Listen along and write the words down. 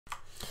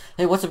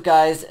Hey, what's up,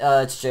 guys?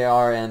 It's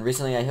JR, and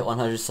recently I hit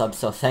 100 subs,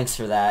 so thanks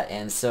for that.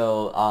 And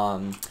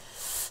so,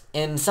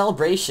 in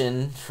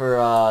celebration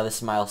for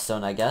this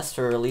milestone, I guess,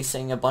 for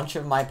releasing a bunch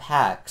of my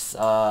packs,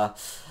 um,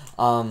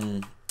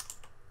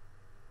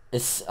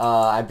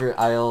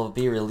 I'll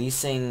be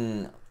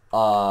releasing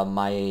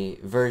my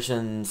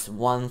versions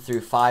 1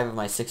 through 5 of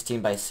my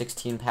 16 by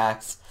 16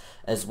 packs,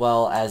 as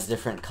well as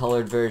different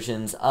colored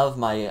versions of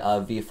my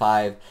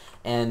V5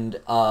 and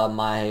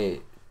my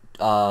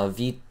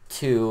V2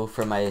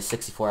 for my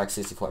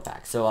 64x64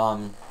 pack.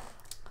 So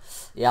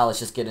yeah, let's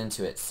just get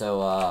into it.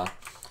 So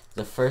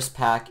the first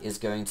pack is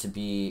going to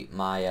be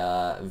my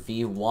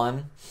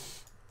V1.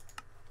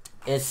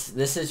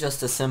 This is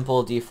just a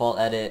simple default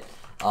edit.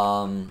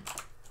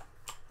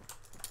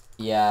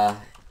 Yeah,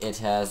 it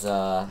has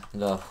the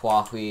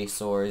Huahui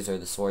swords, or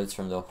the swords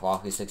from the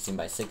Huahui 16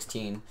 by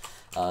 16.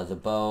 The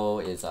bow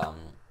is I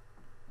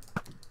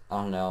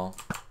don't know,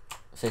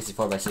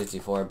 64 by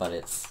 64, but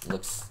it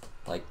looks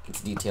like it's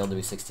detailed to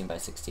be 16 by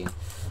 16.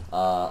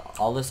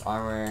 All this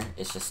armor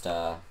is just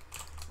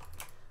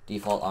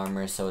default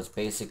armor, so it's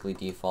basically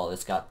default.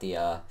 It's got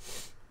the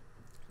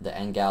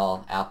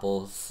Engal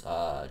apples.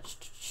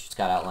 It's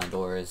got outline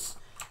doors.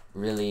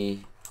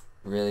 Really,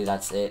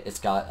 that's it. It's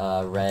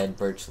got red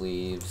birch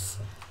leaves,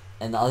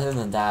 and other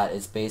than that,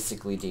 it's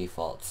basically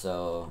default.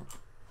 So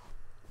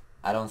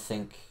I don't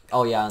think.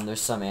 Oh yeah, and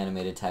there's some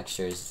animated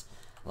textures,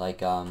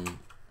 like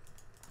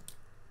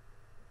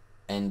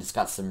and it's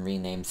got some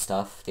renamed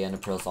stuff. The Ender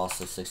Pearl is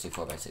also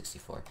 64 by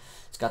 64.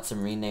 It's got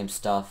some renamed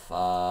stuff,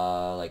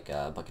 like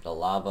a bucket of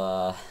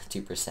lava,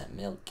 2%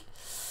 milk,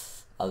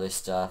 other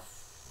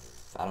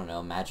stuff. I don't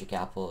know, magic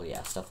apple,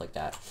 yeah, stuff like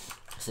that.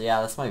 So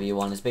yeah, that's my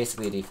V1. It's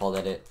basically a default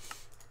edit.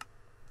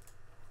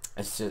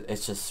 It's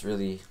just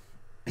really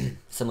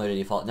similar to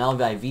default. Now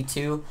my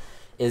V2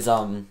 is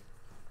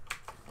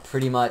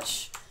pretty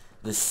much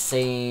the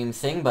same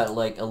thing, but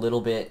like a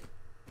little bit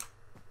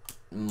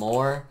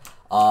more.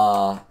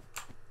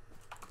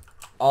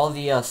 All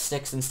the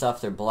sticks and stuff,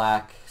 they're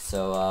black,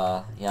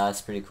 so yeah,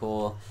 that's pretty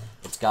cool.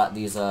 It's got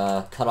these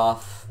cut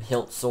off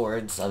hilt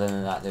swords. Other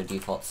than that, they're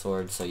default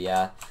swords, so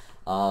yeah.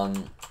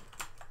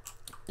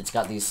 It's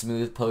got these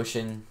smooth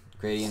potion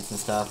gradients and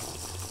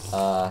stuff.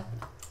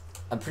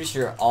 I'm pretty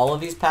sure all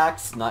of these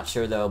packs, not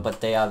sure though, but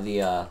they have the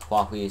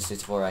Huahui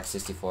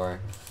 64x64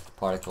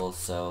 particles,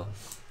 so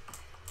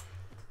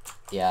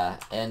yeah.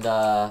 And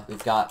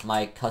we've got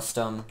my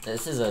custom,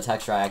 this is a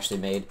texture I actually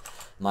made,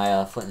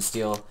 my flint and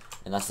steel,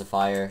 and that's the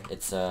fire.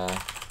 It's low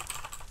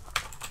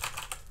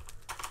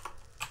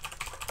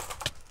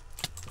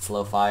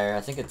fire. I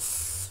think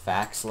it's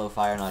fax low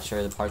fire, not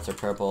sure. The parts are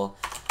purple.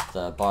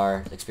 The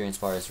experience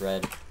bar is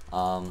red.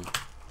 The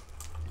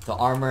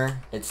armor,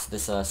 it's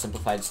this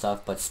simplified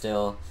stuff, but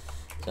still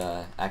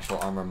the actual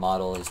armor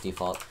model is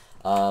default.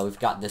 We've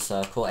got this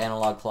cool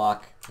analog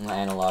clock,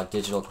 not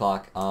digital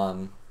clock,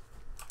 and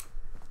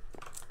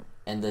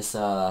this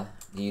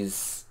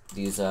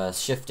these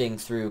shifting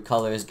through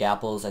colors,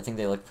 gapples. I think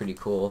they look pretty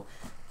cool.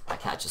 My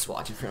cat just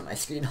walked in front of my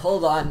screen.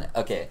 Hold on.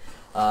 Okay.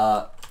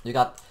 We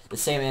got the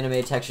same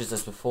animated textures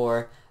as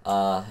before.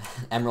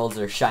 Emeralds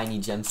are shiny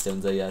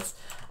gemstones, I guess.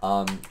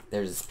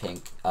 There's this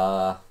pink.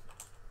 Yeah,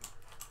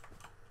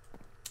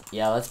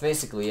 that's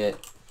basically it.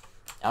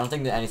 I don't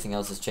think that anything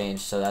else has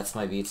changed, so that's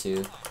my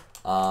V2.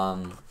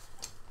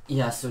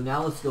 Yeah, so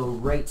now let's go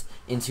right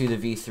into the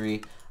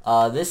V3.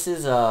 This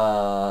is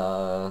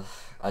a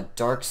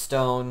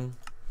Darkstone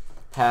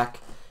pack.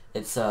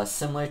 It's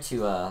similar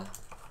to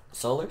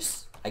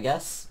Solar's, I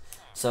guess.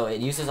 So it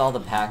uses all the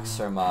packs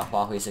from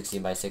Huahui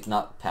 16 by 6,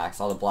 not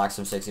packs, all the blocks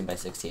from 16 by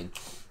 16.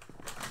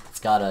 It's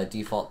got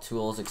default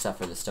tools except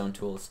for the stone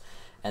tools,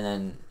 and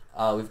then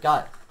we've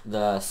got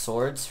the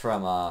swords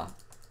from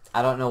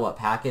I don't know what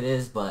pack it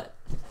is, but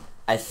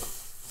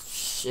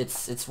it's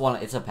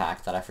a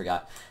pack that I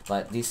forgot.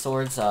 But these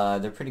swords,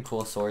 they're pretty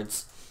cool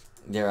swords.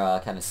 They're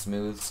kind of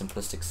smooth,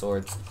 simplistic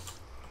swords.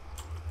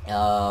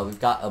 We've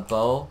got a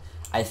bow.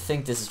 I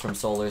think this is from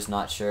Solar's,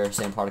 not sure.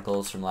 Same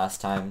particles from last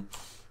time.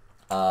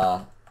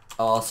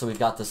 Also we've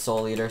got the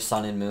Soul Eater,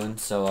 Sun and Moon.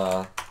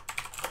 So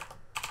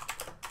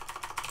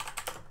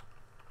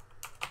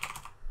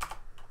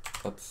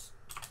oops.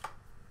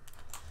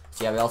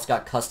 So yeah, we also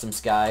got Custom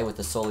Sky with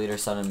the Soul Eater,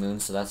 Sun and Moon.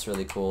 So that's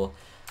really cool.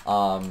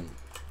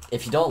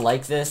 If you don't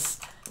like this,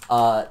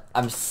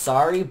 I'm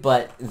sorry,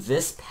 but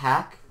this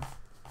pack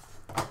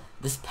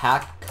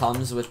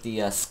comes with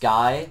the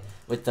Sky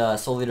with the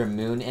Soul Eater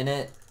Moon in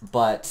it,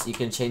 but you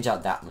can change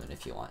out that moon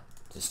if you want.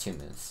 Just 2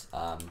 moons.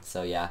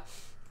 So yeah,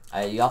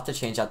 you have to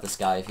change out the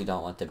Sky if you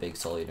don't want the big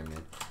Soul Eater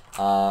moon.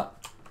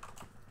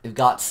 We've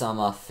got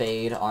some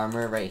fade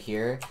armor right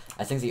here.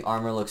 I think the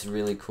armor looks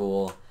really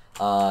cool.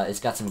 It's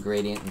got some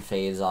gradient and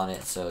phase on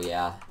it, so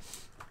yeah.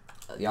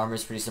 The armor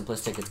is pretty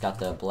simplistic. It's got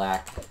the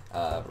black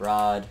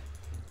rod.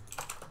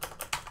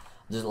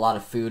 There's a lot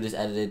of food is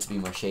edited to be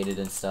more shaded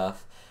and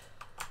stuff.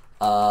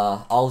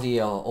 All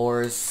the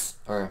ores,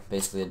 or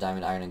basically the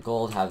diamond, iron, and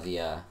gold, have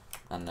the, I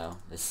don't know,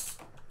 this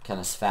kind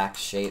of sphax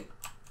shape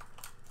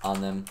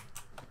on them.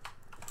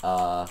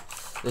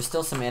 There's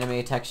still some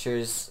anime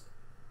textures,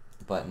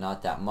 but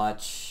not that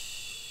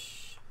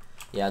much.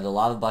 Yeah, the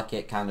lava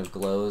bucket kind of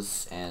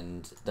glows,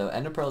 and the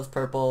ender pearl is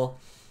purple.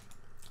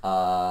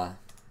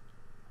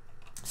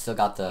 Still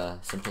got the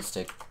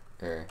simplistic,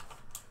 or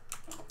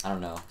I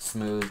don't know,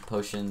 smooth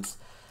potions.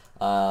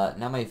 Now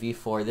my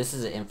V4, this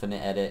is an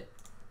infinite edit.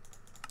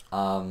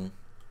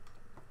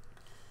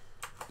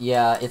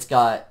 Yeah, it's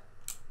got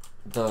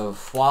the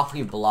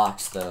Huawei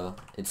blocks though.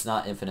 It's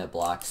not infinite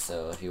blocks,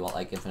 so if you want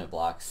like infinite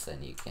blocks,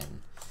 then you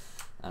can,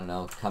 I don't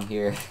know, come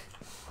here.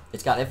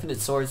 It's got infinite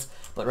swords,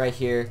 but right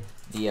here,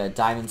 the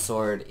diamond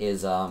sword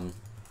is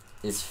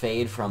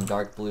fade from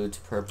dark blue to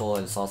purple,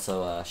 and it's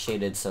also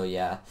shaded, so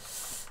yeah.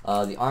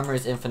 The armor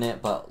is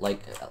infinite, but like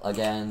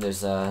again,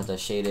 there's the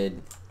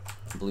shaded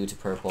blue to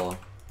purple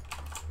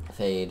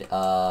fade. It's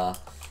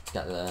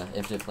got the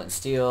infinite flint and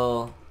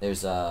steel.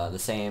 There's the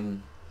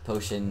same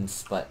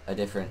potions, but a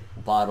different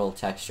bottle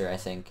texture, I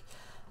think.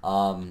 If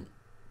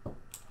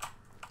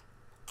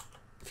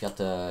you got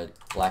the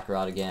black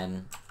rod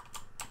again.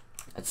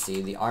 Let's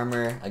see, the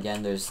armor,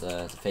 again, there's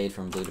the fade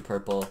from blue to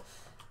purple.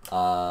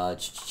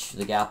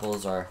 The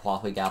gapples are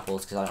Huawei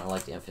gapples, because I don't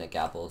like the infinite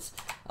gapples.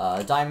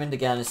 Diamond,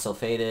 again, is still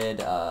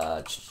faded.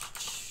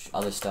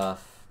 Other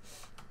stuff.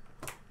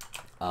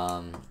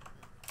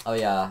 Oh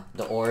yeah,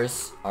 the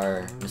ores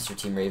are Mr.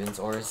 Team Raven's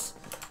ores.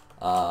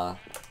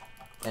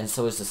 And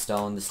so is the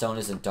stone. The stone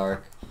isn't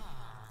dark.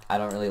 I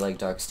don't really like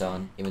dark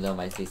stone, even though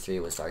my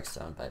V3 was dark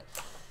stone, but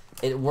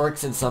it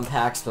works in some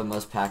packs, but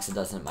most packs it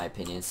doesn't, in my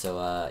opinion.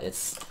 So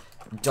it's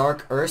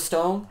dark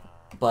stone,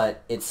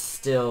 but it's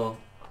still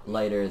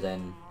lighter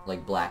than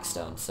like black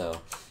stone.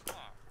 So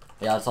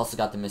yeah, it's also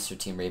got the Mr.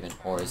 Team Raven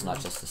ores, not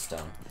just the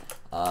stone.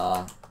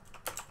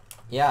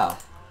 Yeah,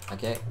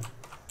 okay.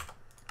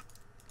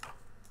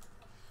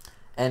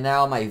 And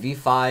now my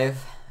V5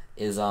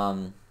 is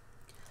an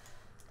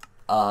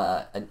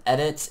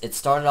edit. It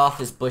started off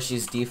as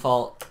Bushy's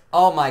default.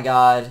 Oh my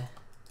god.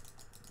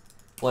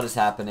 What is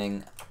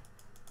happening?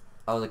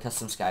 Oh, the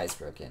custom sky is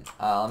broken.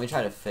 Let me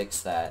try to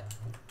fix that.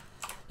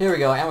 Here we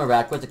go, and we're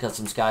back with the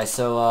custom sky.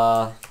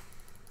 So,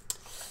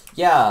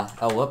 yeah.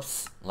 Oh,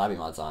 whoops. Lobby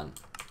mod's on.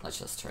 Let's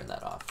just turn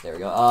that off. There we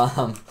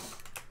go.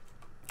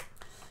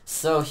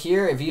 So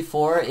here at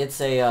V4,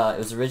 it's a, it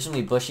was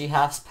originally Bushy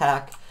Halves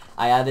pack.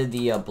 I added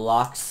the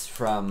blocks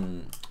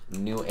from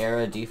New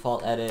Era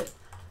default edit.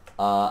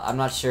 I'm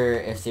not sure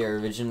if they're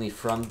originally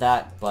from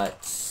that,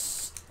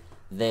 but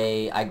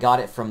I got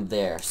it from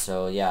there.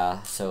 So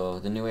yeah, so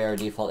the New Era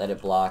default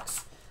edit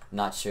blocks.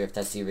 Not sure if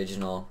that's the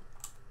original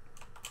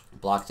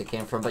block that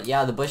came from, but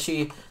yeah, the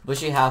Bushy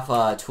Half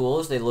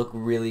tools, they look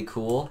really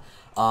cool.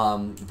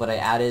 But I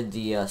added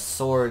the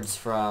swords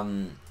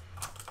from,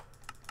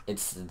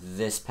 it's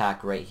this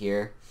pack right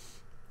here.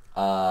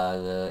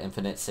 The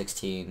Infinite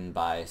 16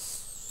 by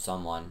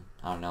someone.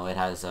 I don't know. It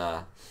has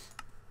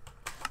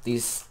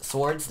these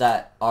swords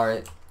that are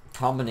a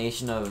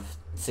combination of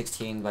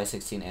 16 by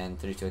 16 and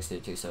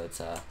 32x32. So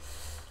it's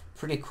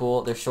pretty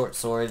cool. They're short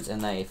swords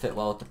and they fit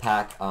well with the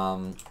pack.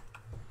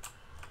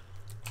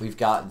 We've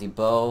got the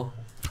bow.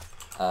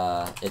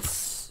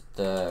 It's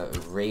the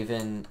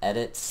Raven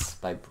Edits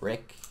by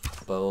Brick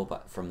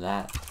bow from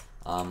that.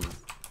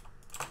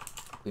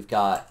 We've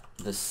got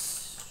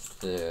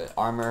the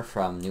armor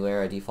from New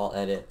Era default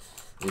edit.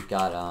 We've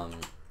got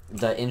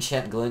the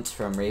enchant glint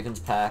from Raven's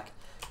pack.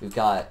 We've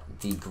got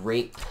the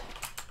great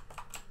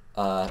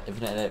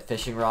infinite edit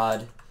fishing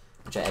rod,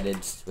 which I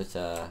edited with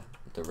the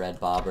red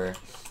bobber.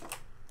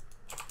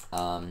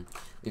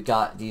 We've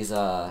got these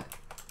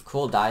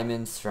cool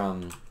diamonds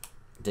from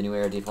the New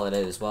Era default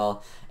edit as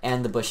well,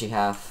 and the Bushy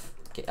Half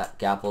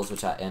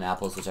gapples and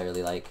apples, which I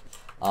really like.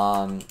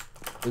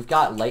 We've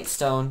got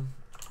Lightstone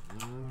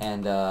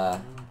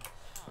and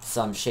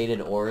some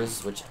shaded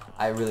ores, which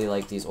I really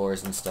like these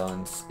ores and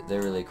stones.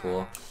 They're really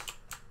cool.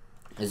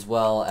 As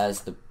well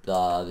as the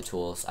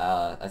tools.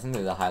 I think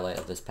they're the highlight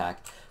of this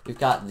pack. We've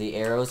got the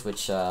arrows,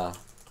 which are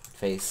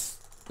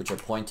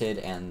pointed,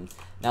 and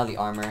now the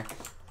armor.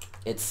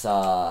 It's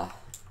I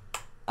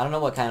don't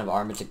know what kind of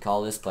armor to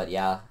call this, but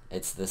yeah,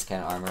 it's this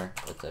kind of armor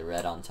with the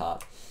red on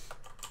top.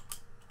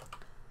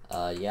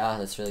 Yeah,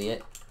 that's really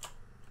it.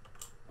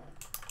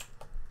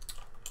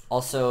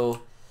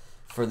 Also,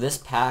 for this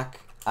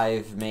pack,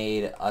 I've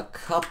made a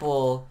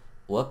couple...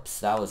 Whoops,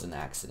 that was an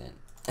accident.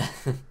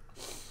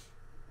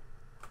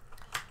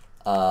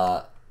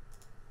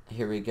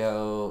 Here we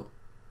go.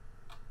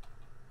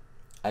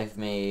 I've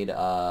made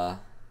all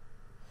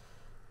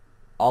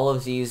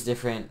of these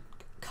different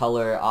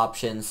color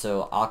options,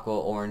 so aqua,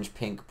 orange,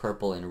 pink,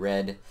 purple, and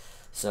red.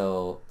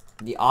 So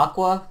the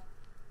aqua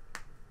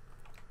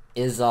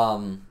is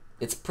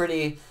it's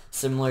pretty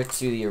similar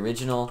to the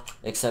original,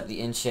 except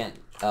the enchant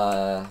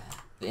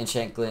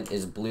glint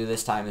is blue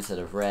this time instead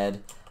of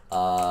red.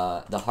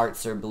 The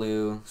hearts are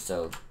blue,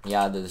 so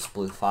yeah, there's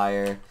blue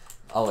fire.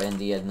 Oh, and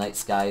the night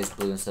sky is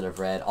blue instead of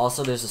red.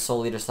 Also, there's a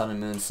Soul Eater Sun and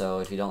Moon, so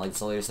if you don't like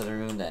Soul Eater Sun and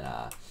Moon, then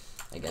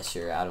I guess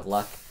you're out of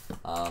luck.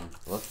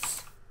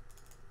 Whoops.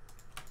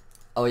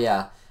 Oh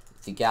yeah,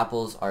 the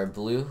gapples are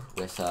blue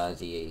with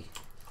the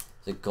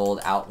the gold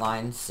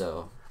outline,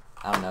 so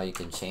I don't know, you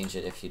can change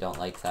it if you don't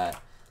like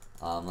that.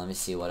 Let me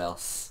see what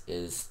else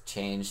is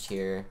changed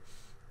here.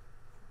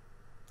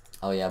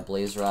 Oh yeah,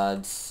 blaze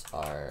rods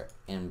are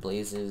in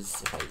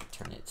blazes. If I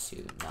turn it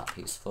to not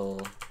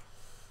peaceful,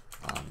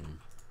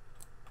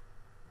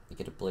 you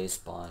get a blaze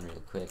spawn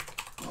real quick.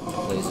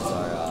 Blazes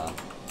are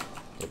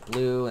they're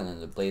blue, and then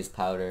the blaze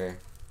powder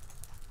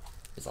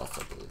is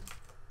also blue.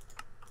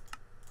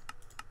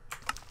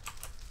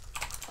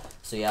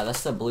 So yeah,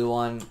 that's the blue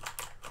one.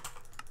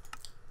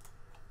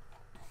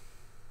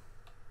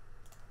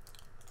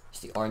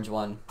 It's the orange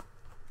one.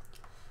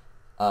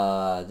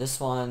 This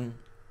one,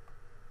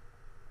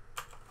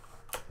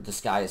 the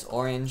sky is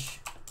orange,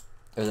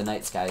 or the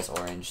night sky is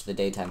orange. The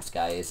daytime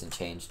sky isn't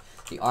changed.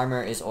 The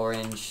armor is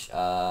orange.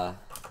 The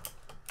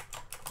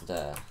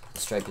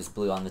stripe is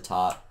blue on the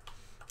top.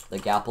 The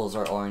gapples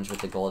are orange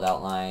with the gold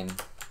outline.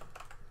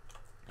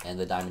 And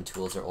the diamond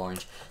tools are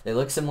orange. They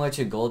look similar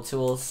to gold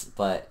tools,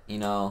 but, you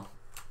know,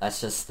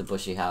 that's just the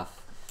bushy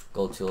half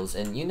gold tools.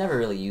 And you never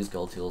really use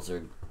gold tools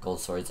or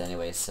gold swords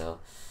anyway, so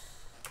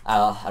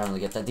I don't really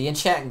get that. The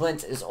enchant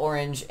glint is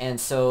orange, and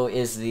so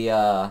is the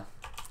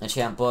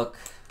enchant book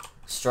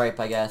stripe,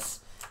 I guess.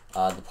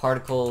 The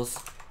particles,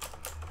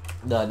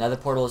 the nether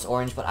portal is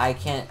orange, but I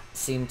can't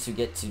seem to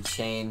get to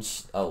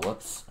change. Oh,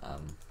 whoops.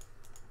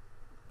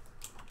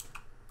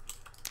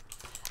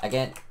 I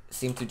can't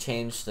seem to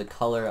change the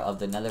color of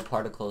the nether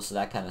particles, so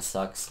that kind of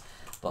sucks.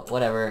 But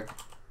whatever.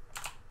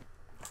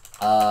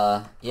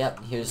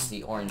 Yep. Here's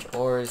the orange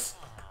ores.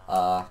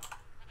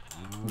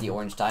 The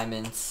orange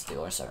diamonds, the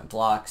orange diamond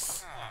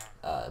blocks.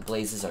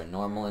 Blazes are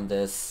normal in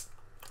this.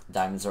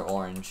 Diamonds are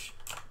orange.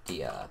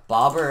 The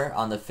bobber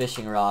on the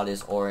fishing rod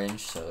is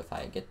orange, so if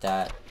I get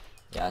that,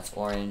 yeah, it's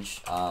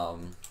orange.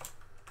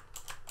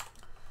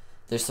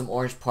 There's some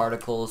orange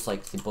particles,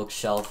 like the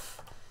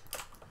bookshelf,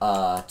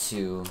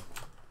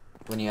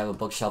 when you have a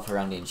bookshelf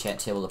around the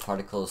enchant table, the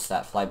particles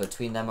that fly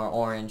between them are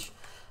orange.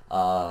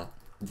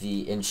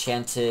 The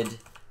enchanted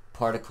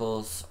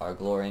particles are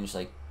glow orange,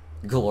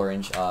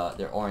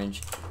 they're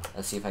orange.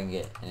 Let's see if I can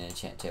get an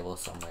enchant table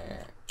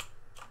somewhere.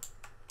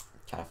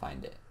 Try to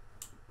find it.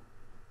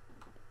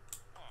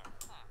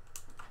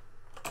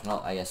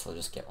 Well, I guess we'll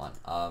just get one.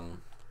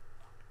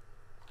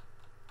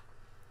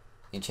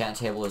 The enchant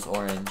table is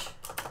orange.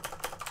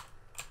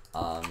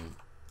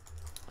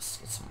 Let's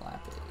get some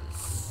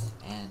lapis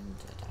and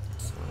a diamond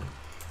sword.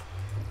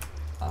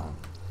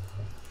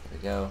 There we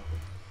go.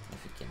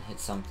 If we can hit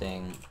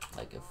something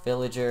like a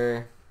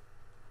villager.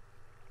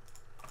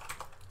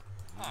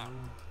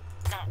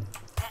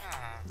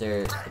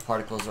 The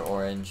particles are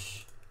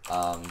orange.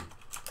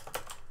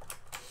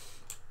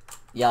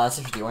 Yeah, that's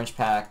it for the orange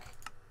pack.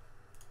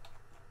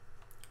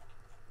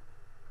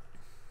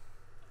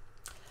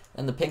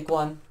 And the pink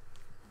one,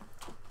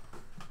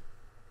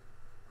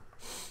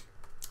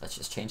 let's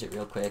just change it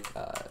real quick.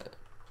 /10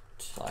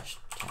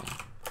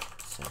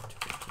 set to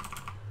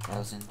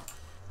 15,000.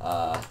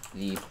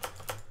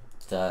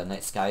 The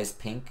night sky is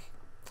pink.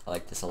 I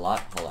like this a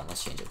lot. Hold on,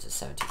 let's change it to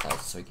 17,000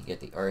 so we can get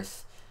the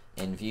earth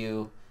in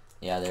view.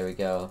 Yeah, there we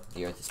go.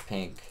 The earth is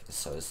pink.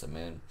 So is the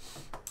moon.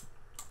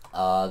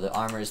 The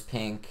armor is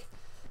pink.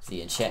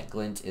 The enchant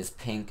glint is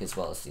pink, as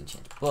well as the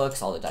enchanted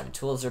books. All the diamond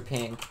tools are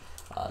pink.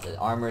 The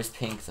armor is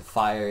pink. The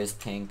fire is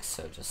pink.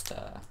 So just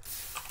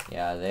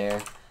yeah,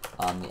 there.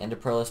 The ender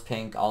pearl is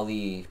pink. All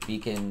the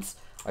beacons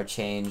are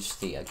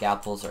changed. The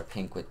gapples are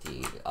pink with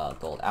the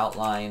gold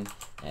outline,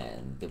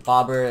 and the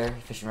bobber,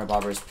 fishing rod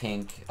bobber, is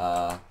pink.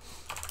 The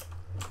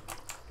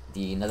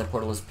nether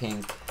portal is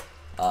pink.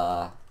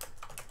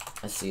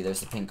 Let's see,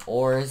 there's the pink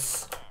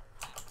ores.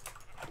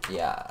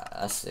 Yeah,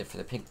 that's it for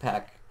the pink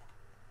pack.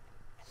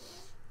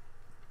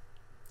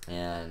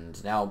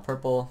 And now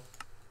purple.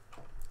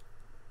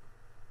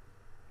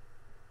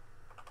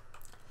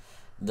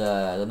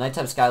 The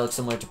nighttime sky looks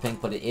similar to pink,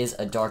 but it is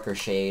a darker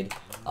shade.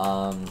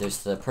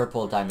 There's the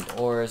purple diamond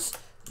ores.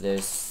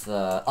 There's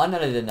the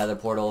unedited nether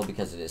portal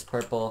because it is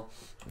purple.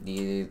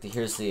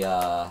 Here's the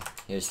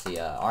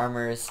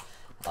armors.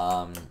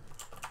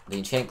 The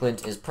enchant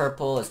glint is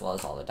purple, as well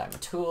as all the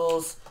diamond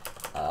tools.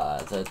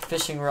 The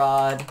fishing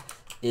rod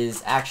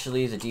is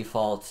actually the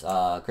default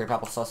grape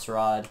apple sauce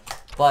rod,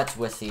 but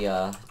with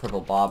the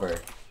purple bobber.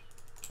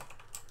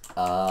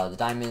 The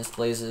diamonds,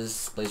 blaze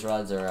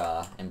rods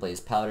are in blaze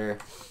powder.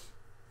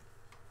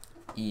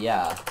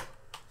 Yeah,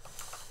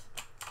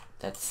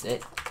 that's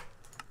it.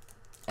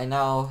 And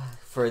now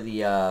for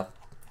the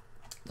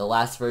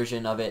last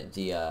version of it,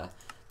 the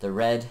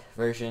red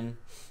version.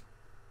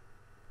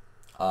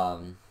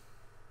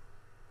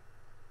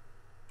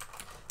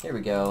 Here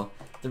we go.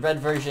 The red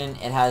version,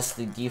 it has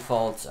the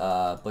default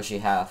bushy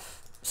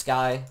half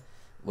sky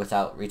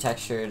without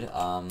retextured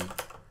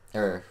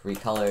or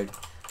recolored.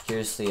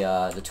 Here's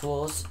the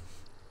tools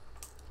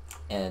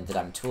and the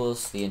diamond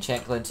tools. The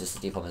enchant glint is the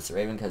default Mr.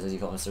 Raven because the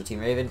default Mr. Team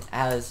Raven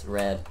has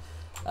red.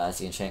 It's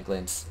the enchant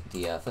glint,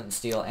 the flint and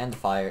steel, and the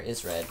fire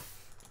is red.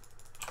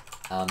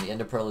 The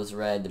ender pearl is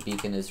red. The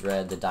beacon is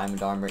red. The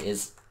diamond armor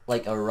is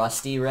like a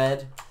rusty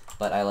red,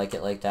 but I like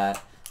it like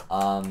that.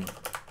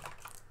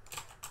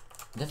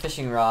 the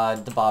fishing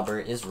rod, the bobber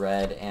is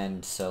red,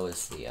 and so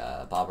is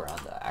the bobber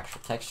on the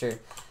actual texture.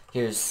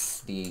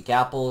 Here's the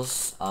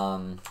gapples,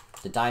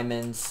 the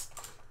diamonds.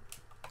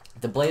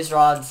 The blaze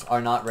rods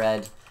are not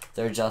red,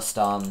 they're just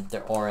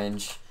they're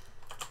orange.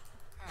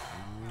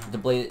 The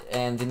blaze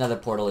and the nether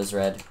portal is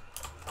red,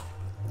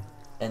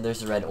 and there's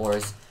the red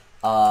ores.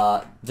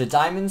 The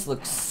diamonds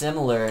look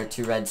similar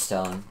to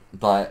redstone,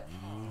 but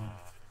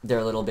they're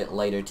a little bit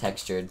lighter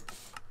textured.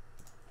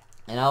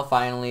 And now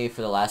finally,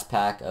 for the last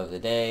pack of the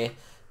day,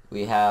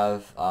 we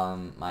have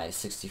my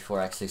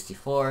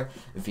 64x64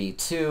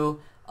 V2.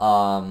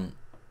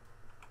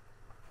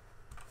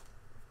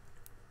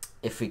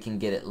 If we can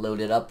get it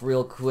loaded up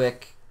real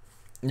quick.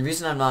 The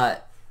reason I'm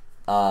not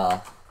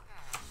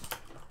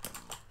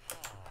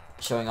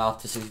showing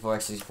off the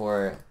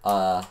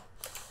 64x64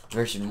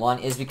 version 1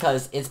 is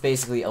because it's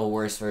basically a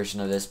worse version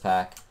of this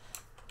pack.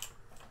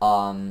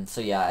 So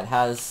yeah, it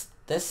has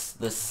this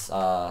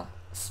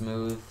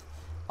smooth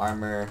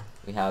armor.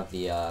 We have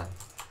the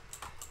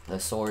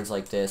swords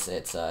like this.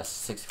 It's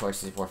 64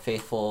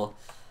 faithful,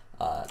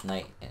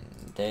 night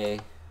and day.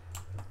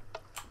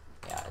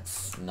 Yeah,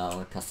 it's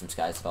no custom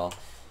skies at all.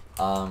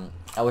 I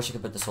wish I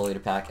could put the soul eater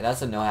pack. It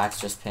has a no hacks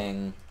just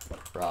ping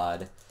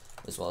rod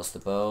as well as the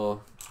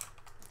bow.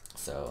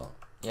 So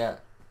yeah,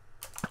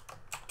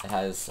 it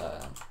has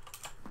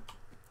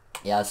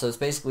yeah, so it's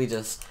basically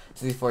just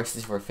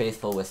 64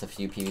 faithful with a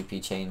few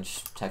PvP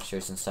change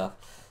textures and stuff.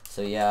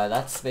 So yeah,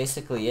 that's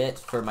basically it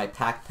for my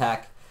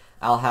pack.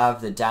 I'll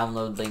have the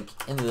download link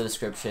in the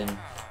description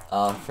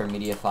for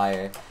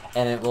Mediafire,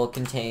 and it will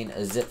contain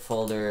a zip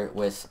folder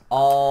with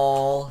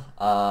all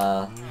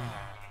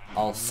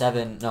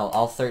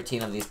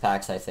 13 of these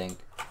packs, I think.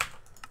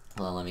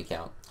 Hold on, let me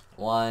count.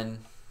 1,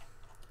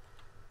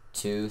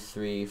 2,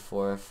 3,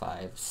 4,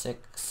 5,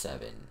 6,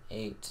 7,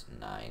 8,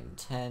 9,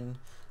 10,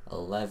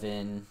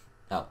 11.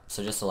 Oh,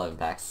 so just 11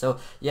 packs. So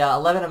yeah,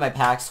 11 of my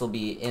packs will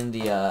be in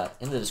the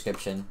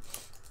description.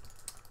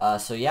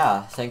 So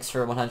yeah, thanks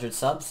for 100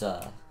 subs. See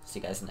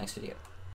you guys in the next video.